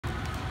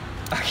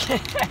Okay.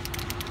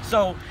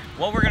 So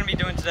what we're gonna be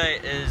doing today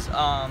is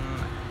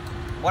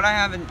what I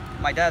have in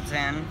my dad's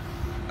hand.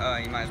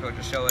 You might as well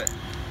just show it.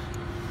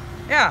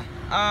 Yeah.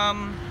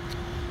 I'm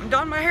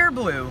dyeing my hair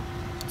blue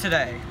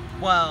today.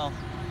 Well,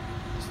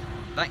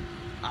 I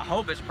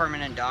hope it's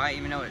permanent dye,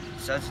 even though it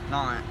says it's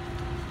not.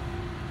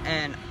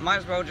 And might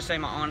as well just say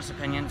my honest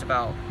opinions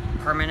about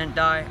permanent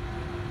dye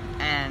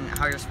and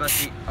how you're supposed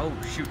to be. Oh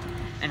shoot!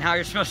 And how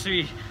you're supposed to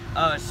be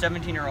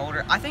 17 or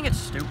older. I think it's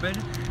stupid.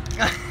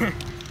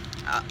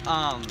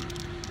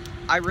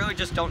 I really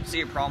just don't see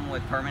a problem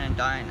with permanent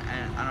dye,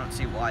 and I don't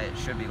see why it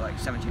should be like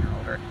 17 or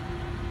older.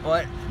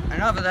 But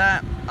enough of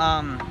that.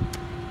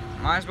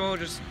 Might as well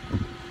just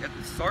get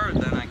this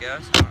started then, I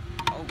guess.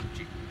 Oh,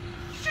 gee.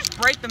 Did you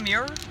just break the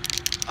mirror?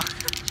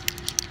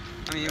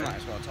 I mean, you might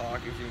as well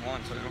talk if you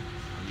want to. Are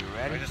you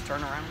ready? Can I just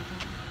turn around?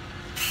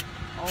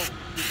 Oh.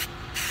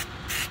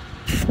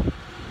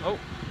 Oh.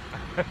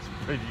 That's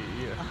pretty,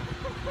 yeah.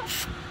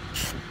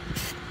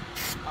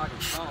 I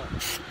can smell it.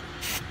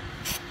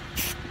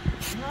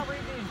 Can you not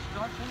read the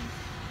instructions?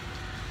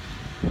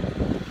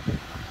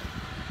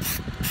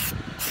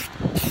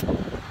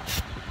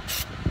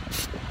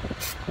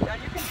 Yeah,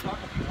 you can talk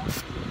if you want to.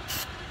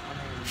 I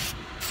mean,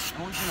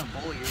 no one's gonna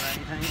bully you or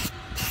anything.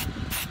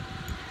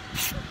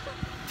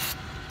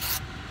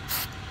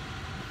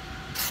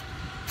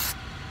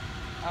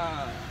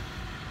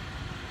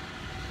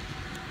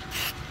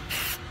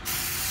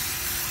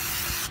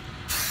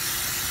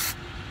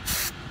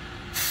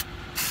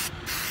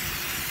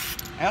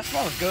 That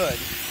smells good.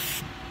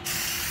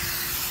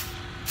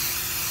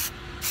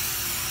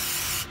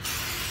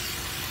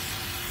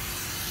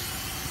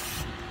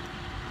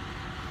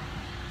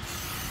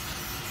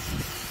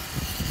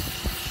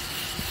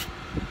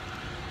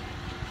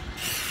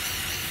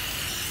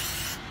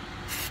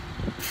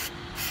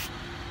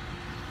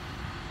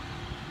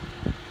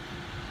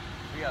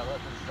 We gotta let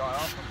this dry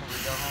off before we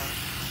go home,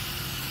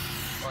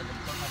 so I can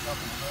put myself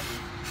in a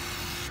hoodie.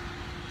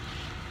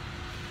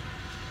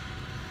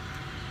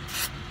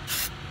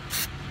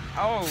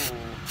 Oh,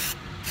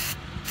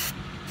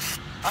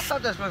 I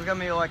thought this was gonna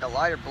be like a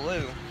lighter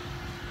blue.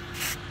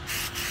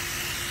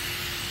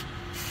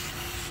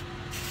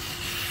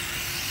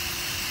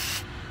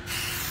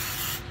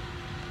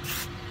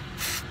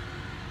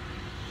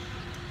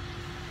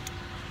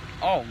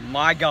 Oh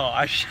my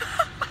gosh.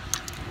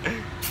 You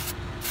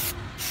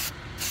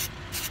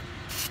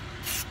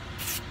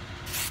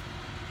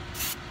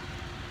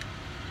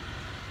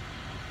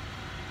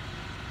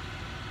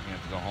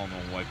have to go home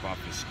and wipe off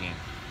your skin.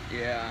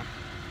 Yeah.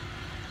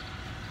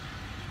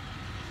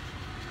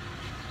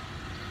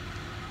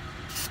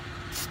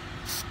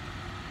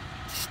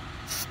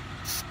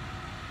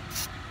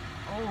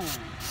 Oh.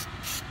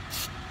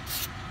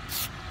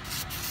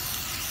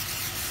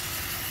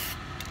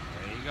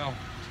 There you go.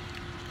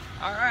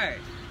 All right.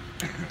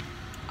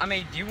 I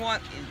mean, do you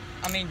want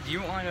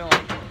to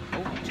like,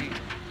 oh gee,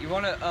 you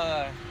want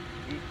to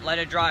let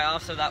it dry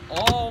off so that,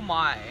 oh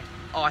my,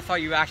 oh, I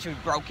thought you actually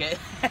broke it.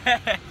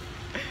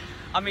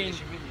 I mean,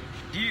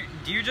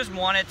 do you just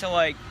want it to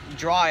like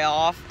dry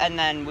off and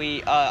then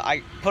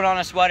I put on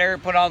a sweater,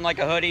 put on like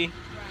a hoodie?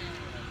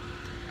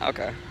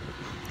 Okay.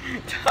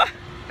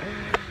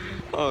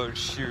 Oh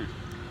shoot.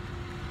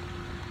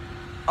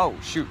 Oh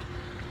shoot.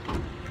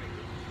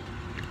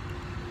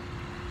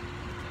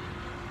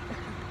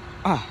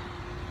 Ah.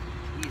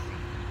 Easy.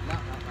 No.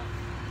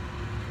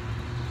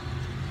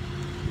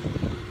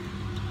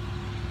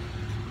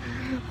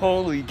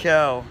 Holy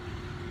cow.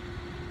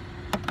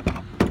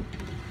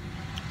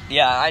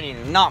 Yeah, I need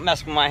to not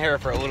mess with my hair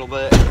for a little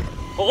bit.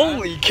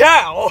 Holy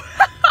cow!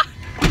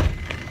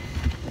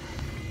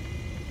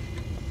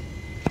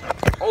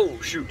 Oh,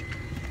 shoot.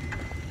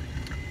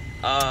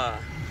 How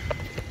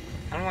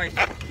do I...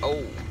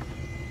 Oh.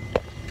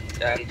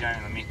 Hey,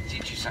 Johnny, let me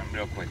teach you something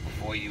real quick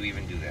before you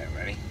even do that.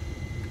 Ready?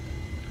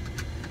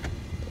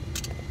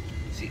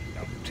 See,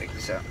 no, check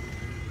this out.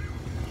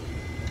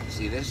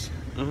 See this?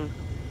 Mm-hmm.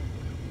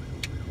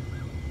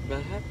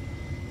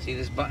 See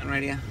this button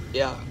right here?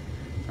 Yeah.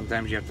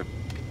 Sometimes you have to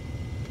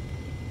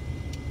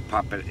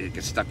pop it. It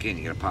gets stuck in.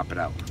 You gotta pop it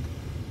out.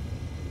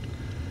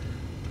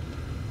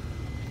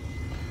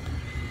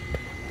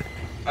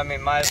 I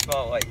mean, might as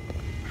well, like...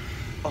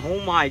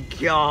 Oh my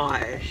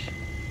gosh.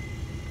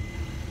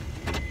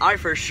 I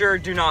for sure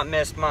do not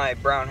miss my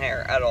brown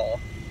hair at all.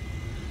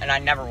 And I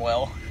never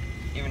will.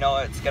 Even though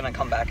it's gonna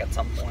come back at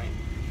some point.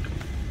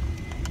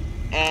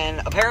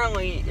 And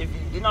apparently, if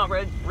you did not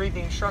read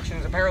the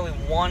instructions, apparently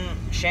one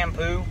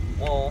shampoo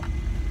will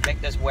make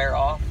this wear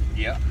off.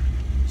 Yeah.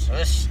 So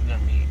this is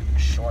gonna be a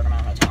short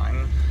amount of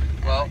time.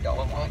 Well,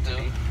 what we'll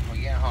do, when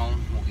we get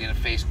home, we'll get a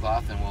face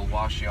cloth and we'll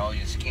wash all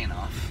your skin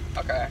off.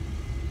 Okay.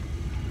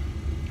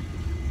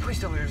 Please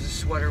tell me there's a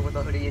sweater with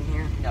a hoodie in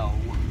here. No.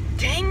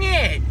 Dang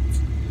it! It's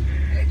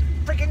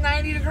freaking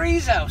 90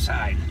 degrees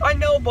outside. I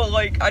know, but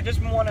like, I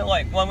just want to,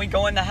 like, when we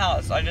go in the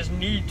house, I just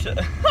need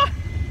to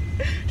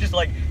just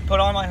like put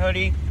on my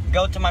hoodie,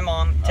 go to my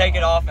mom, take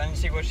it off, and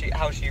see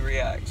how she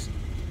reacts.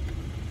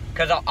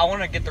 Cause I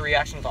want to get the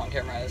reactions on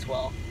camera as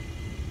well.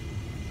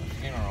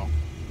 funeral.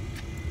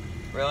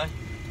 Really?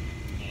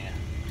 Yeah.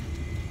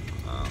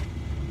 Oh.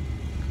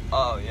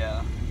 Oh,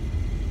 yeah.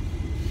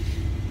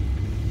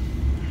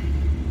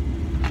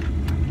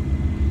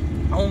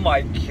 Oh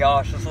my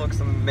gosh, this looks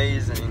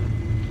amazing.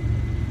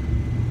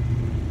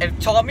 If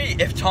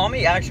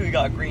Tommy actually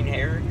got green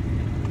hair,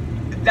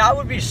 that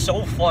would be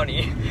so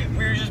funny.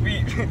 We would just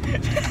be...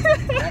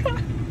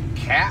 That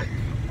cap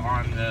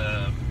on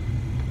the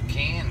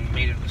can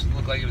made it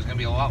look like it was going to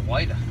be a lot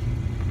whiter.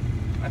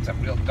 That's a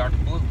real dark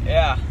blue.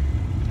 Yeah.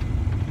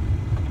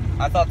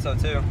 I thought so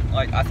too.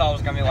 Like, I thought it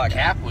was going to be like... The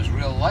cap was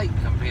real light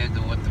compared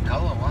to what the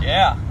color was.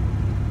 Yeah.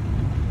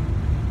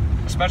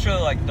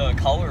 Especially like the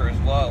color as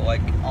well,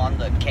 like on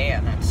the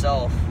can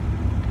itself.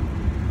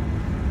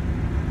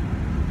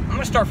 I'm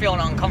gonna start feeling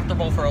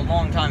uncomfortable for a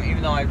long time,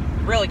 even though I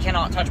really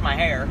cannot touch my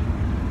hair,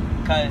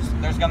 because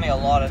there's gonna be a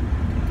lot of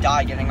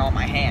dye getting on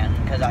my hand,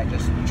 because I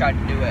just tried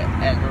to do it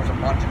and there was a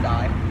bunch of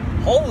dye.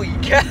 Holy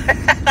cow!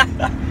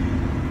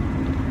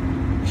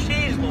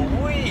 Jeez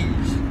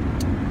Louise!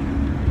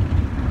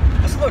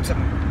 This looks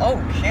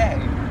okay.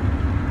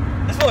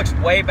 This looks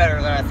way better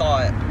than I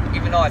thought,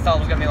 even though I thought it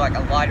was gonna be like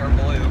a lighter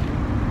blue.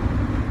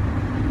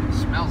 It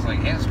smells like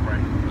hairspray.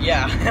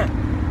 Yeah,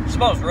 it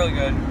smells really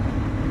good.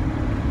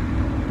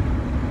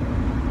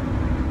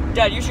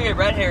 Dad, you should get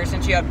red hair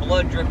since you had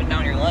blood dripping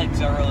down your legs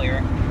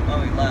earlier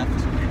when we left.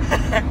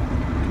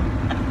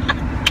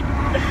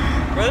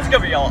 Bro, this is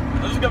gonna be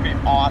awesome. This is gonna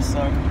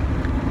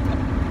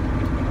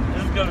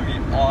be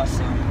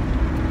awesome.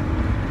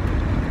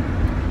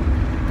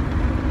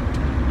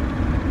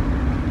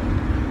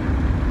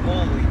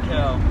 Holy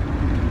cow.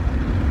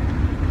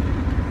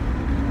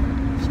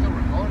 Still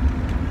recording?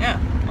 Yeah,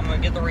 I'm gonna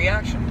get the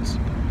reactions.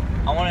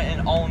 I want it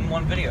all in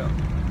one video.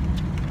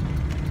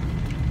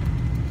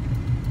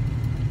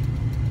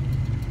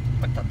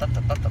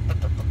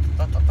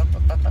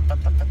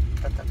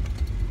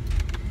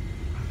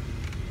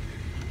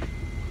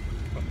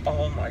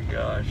 Oh my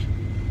gosh.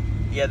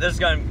 Yeah, this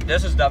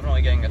is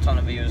definitely getting a ton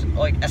of views.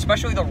 Like,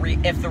 especially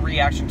if the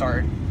reactions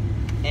are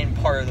in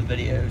part of the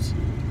videos.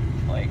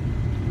 Like,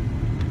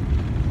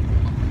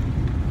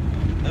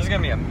 this is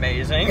gonna be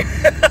amazing.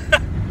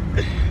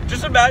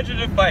 Just imagine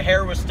if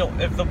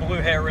if the blue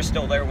hair was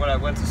still there when I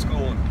went to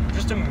school.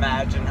 Just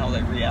imagine how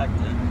they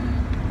reacted.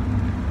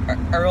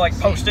 Or like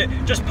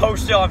just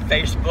post it on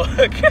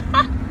Facebook.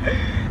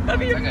 That'd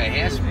be like a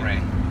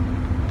hairspray.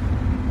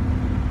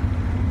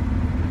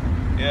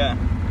 Yeah.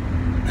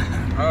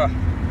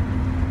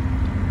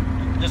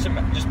 Just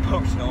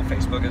post it on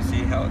Facebook and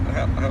see how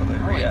they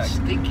react. It's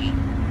stinky.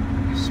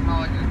 You smell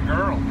like a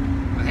girl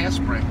with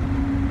hairspray.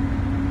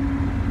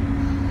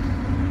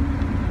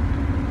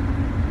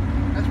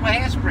 That's what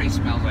hairspray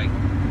smells like.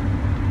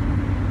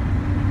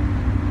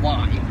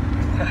 Why?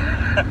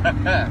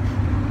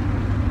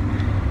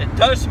 It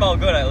does smell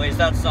good, at least.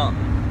 That's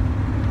something.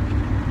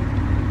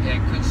 Yeah,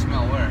 it could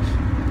smell worse.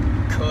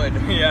 Could,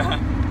 yeah.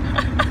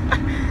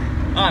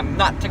 I'm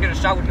not taking a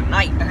shower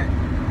tonight.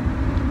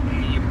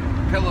 Your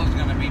pillow's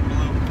gonna be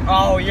blue.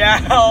 Oh,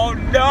 yeah. Oh,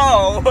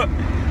 no.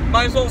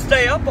 Might as well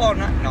stay up all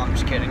night. No, I'm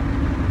just kidding.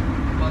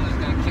 Mother's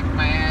gonna kick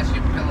my ass.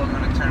 Your pillow's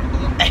gonna turn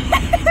blue.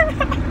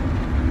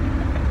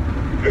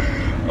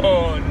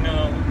 Oh,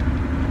 no.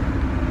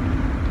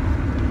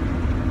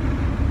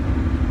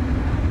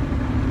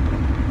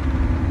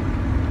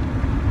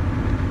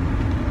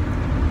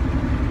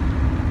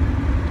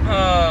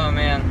 Oh,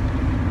 man.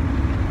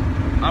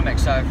 I'm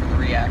excited for the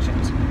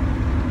reactions.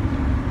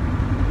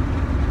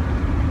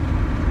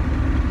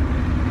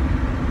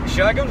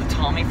 Should I go to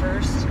Tommy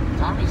first?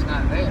 Tommy's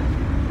not there.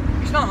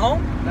 He's not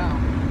home? No.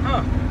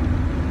 Huh.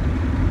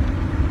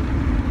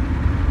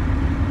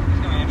 It's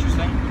gonna be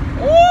interesting.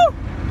 Woo!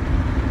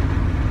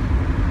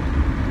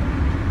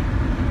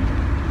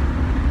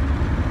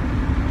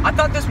 I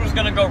thought this was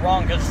gonna go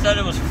wrong because it said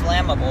it was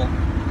flammable.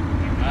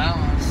 Well,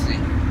 let's see.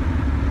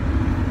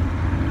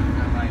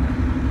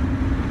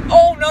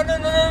 Oh, no. Oh,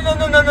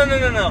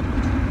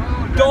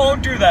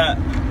 Don't do that.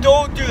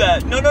 Don't do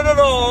that. No.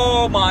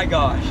 Oh my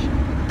gosh.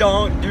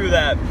 Don't do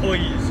that,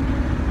 please.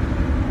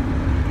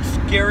 You're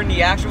scaring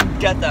the actual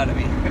death out of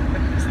me.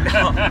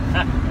 Stop.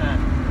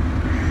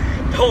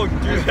 Don't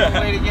do There's that.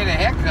 no way to get a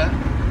haircut.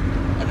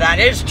 That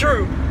is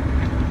true.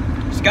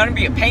 It's gonna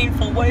be a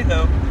painful way,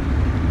 though.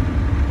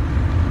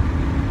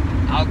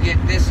 I'll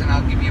get this and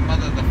I'll give your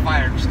mother the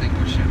fire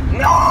extinguisher.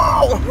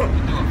 No! We'll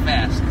do it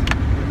fast.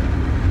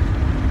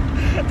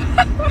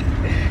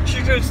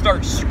 She's gonna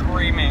start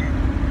screaming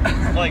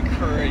like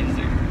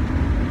crazy.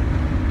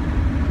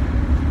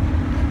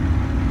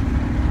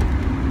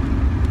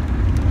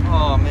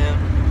 Oh man,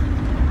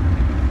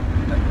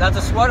 that's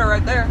a sweater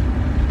right there.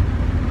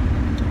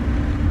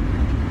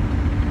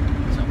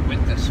 It's a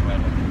winter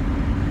sweater.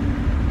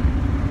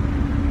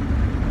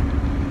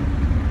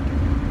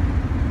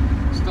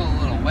 Still a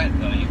little wet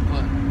though. You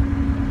put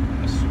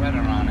a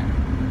sweater on it.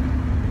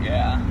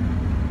 Yeah.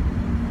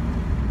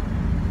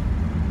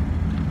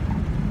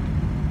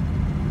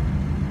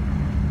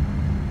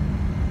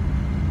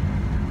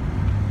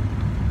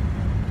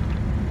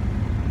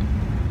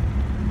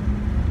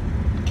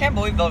 can't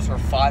believe those were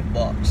 $5.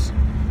 $5.50.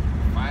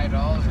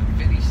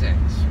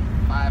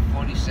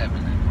 $5.47 it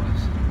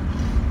was.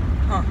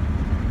 Huh.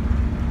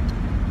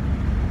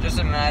 Just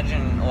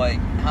imagine, like,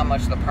 how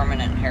much the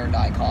permanent hair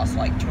dye costs,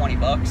 like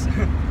 $20.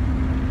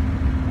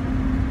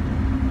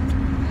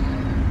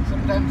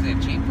 Sometimes they're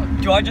cheaper.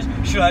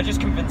 Should I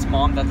just convince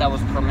Mom that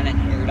was permanent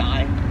hair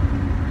dye?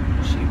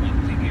 She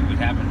would think it would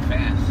happen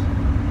fast.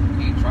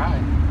 You try.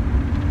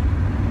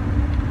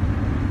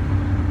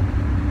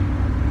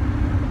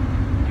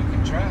 You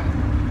can try.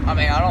 I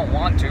mean, I don't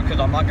want to, because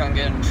I'm not going to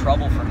get in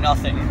trouble for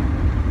nothing.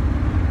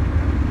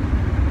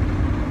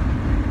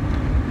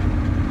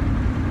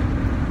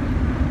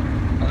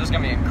 Well, this is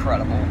going to be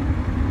incredible.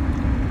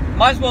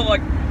 Might as well,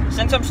 like,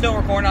 since I'm still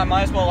recording, I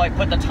might as well, like,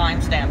 put the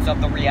timestamps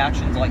of the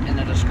reactions, like, in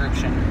the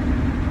description.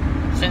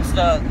 Since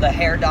the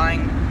hair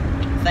dyeing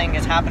thing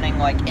is happening,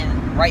 like,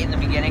 right in the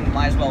beginning,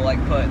 might as well, like,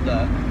 put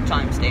the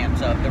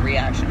timestamps of the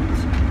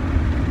reactions.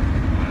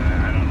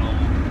 I don't know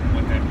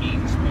what that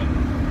means, but...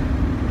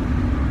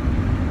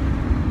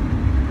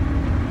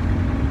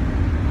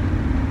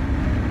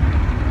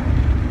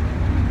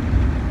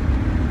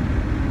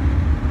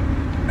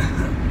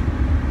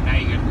 now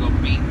you gotta go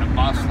beat the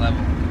boss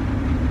level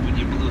with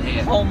your blue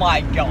hair. Oh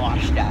my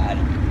gosh, Dad.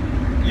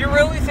 You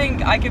really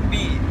think I can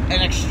be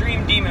an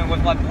extreme demon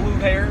with my blue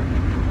hair?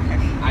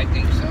 I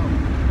think so.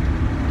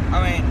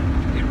 I mean...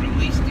 It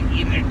released the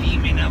inner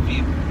demon of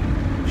you.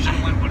 She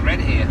went with red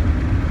hair.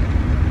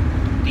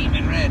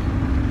 Demon red.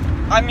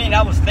 I mean,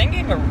 I was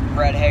thinking of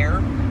red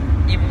hair,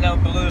 even though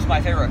blue is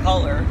my favorite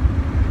color.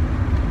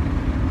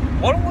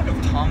 What would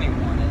have Tommy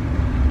wanted?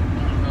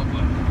 I don't know,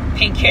 but...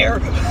 Pink hair?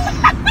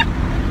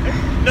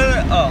 No,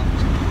 oh.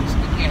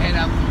 Stick your head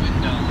out the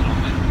window a little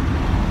bit.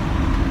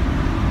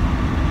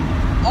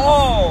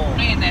 Oh!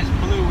 Man, that's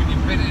blue when you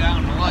put it out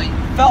in the light.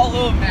 Felt a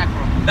little...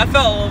 Mackerel. That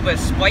felt a little bit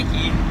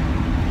spiky.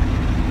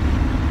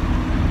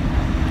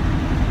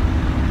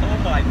 Oh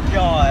my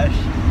gosh.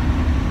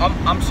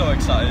 I'm so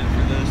excited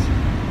for this.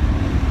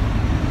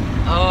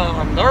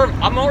 I'm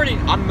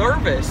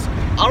nervous.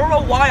 I don't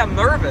know why I'm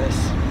nervous.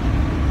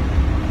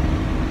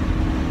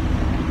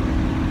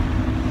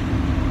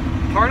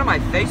 Part of my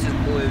face is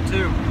blue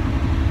too.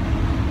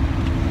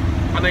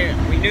 I mean,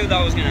 we knew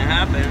that was gonna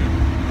happen.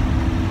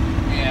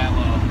 Yeah,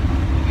 well,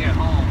 when we get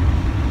home,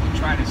 we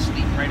try to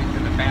sneak right into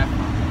the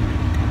bathroom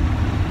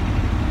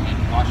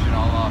and wash it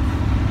all off.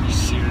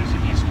 Your ears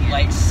and your skin.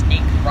 Like,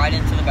 sneak right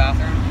into the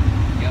bathroom.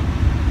 Yep.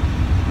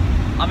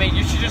 I mean,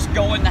 you should just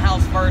go in the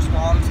house first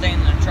while I'm staying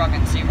in the truck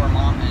and see where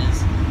Mom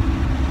is.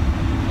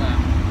 Well,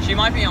 She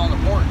might be on the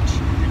porch. if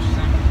she's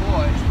on the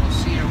porch, we'll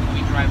see her when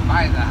we drive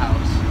by the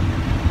house.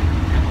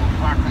 And we'll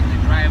park on the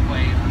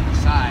driveway on the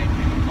side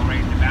and go right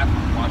in the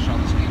bathroom and wash all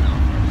the skin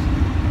off first.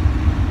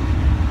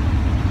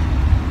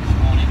 She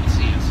won't even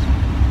see us.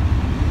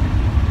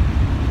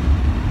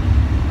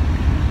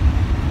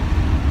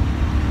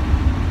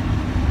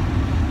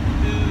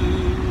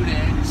 Ooh,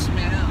 that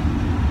smell.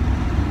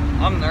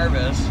 I'm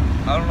nervous.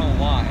 I don't know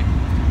why.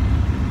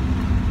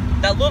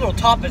 That little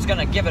top is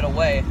gonna give it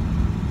away.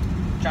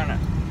 Trying to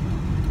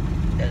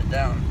get it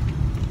down.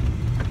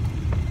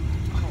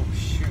 Oh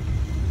shoot.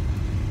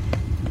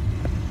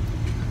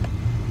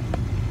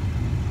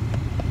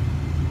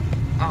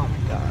 Oh my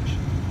gosh.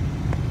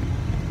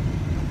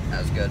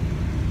 That's good.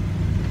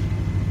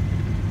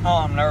 Oh,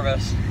 I'm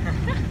nervous.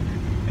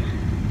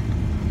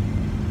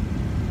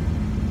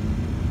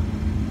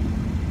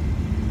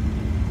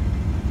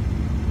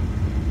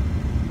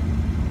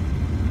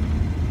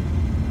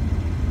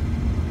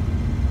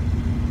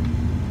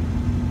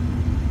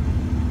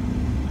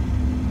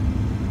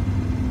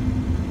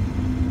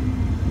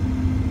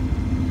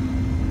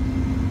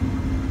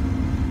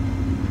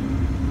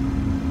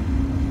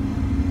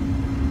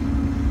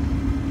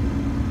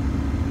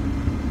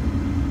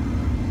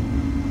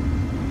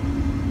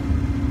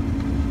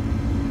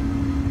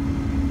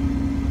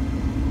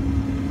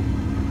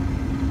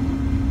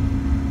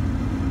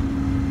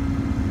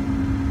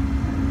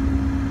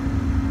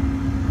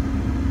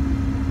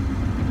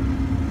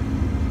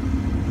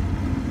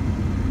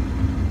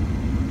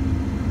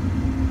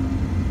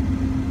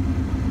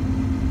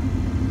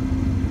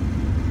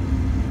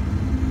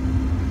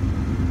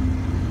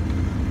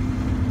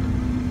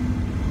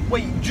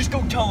 Wait, just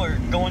go tell her.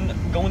 Go in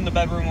the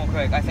bedroom real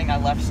quick. I think I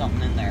left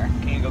something in there.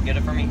 Can you go get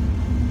it for me?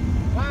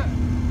 What?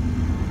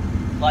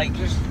 Like,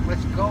 Just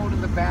let's go to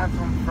the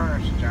bathroom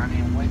first, Johnny,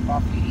 and wipe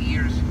off your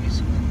ears and your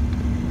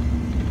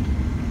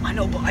skin. I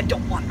know, but I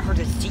don't want her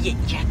to see it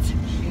yet.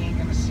 She ain't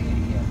gonna see it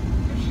yet.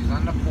 If she's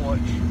on the porch,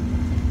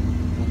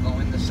 we'll go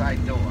in the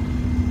side door.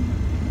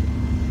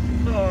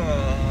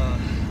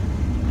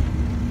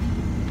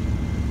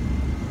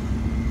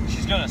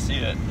 She's gonna see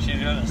it. She's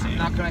gonna see I'm it.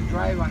 not gonna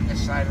drive on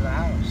this side of the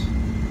house.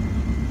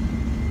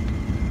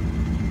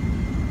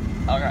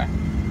 Okay.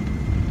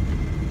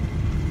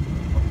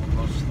 But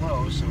we'll go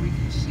slow so we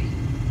can see.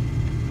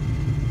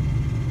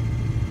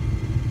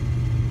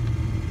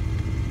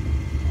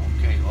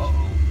 Okay,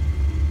 uh-oh.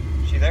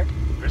 She there?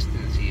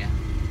 Kristen's here.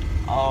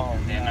 Oh,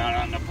 They're not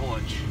on the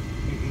porch.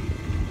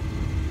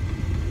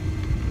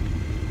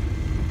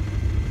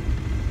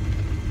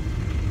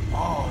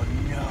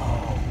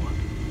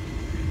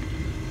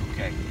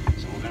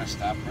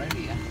 stop right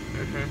here.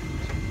 Mm-hmm.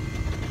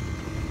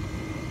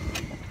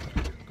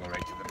 Go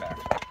right to the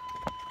bathroom.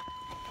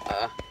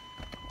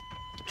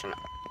 Turn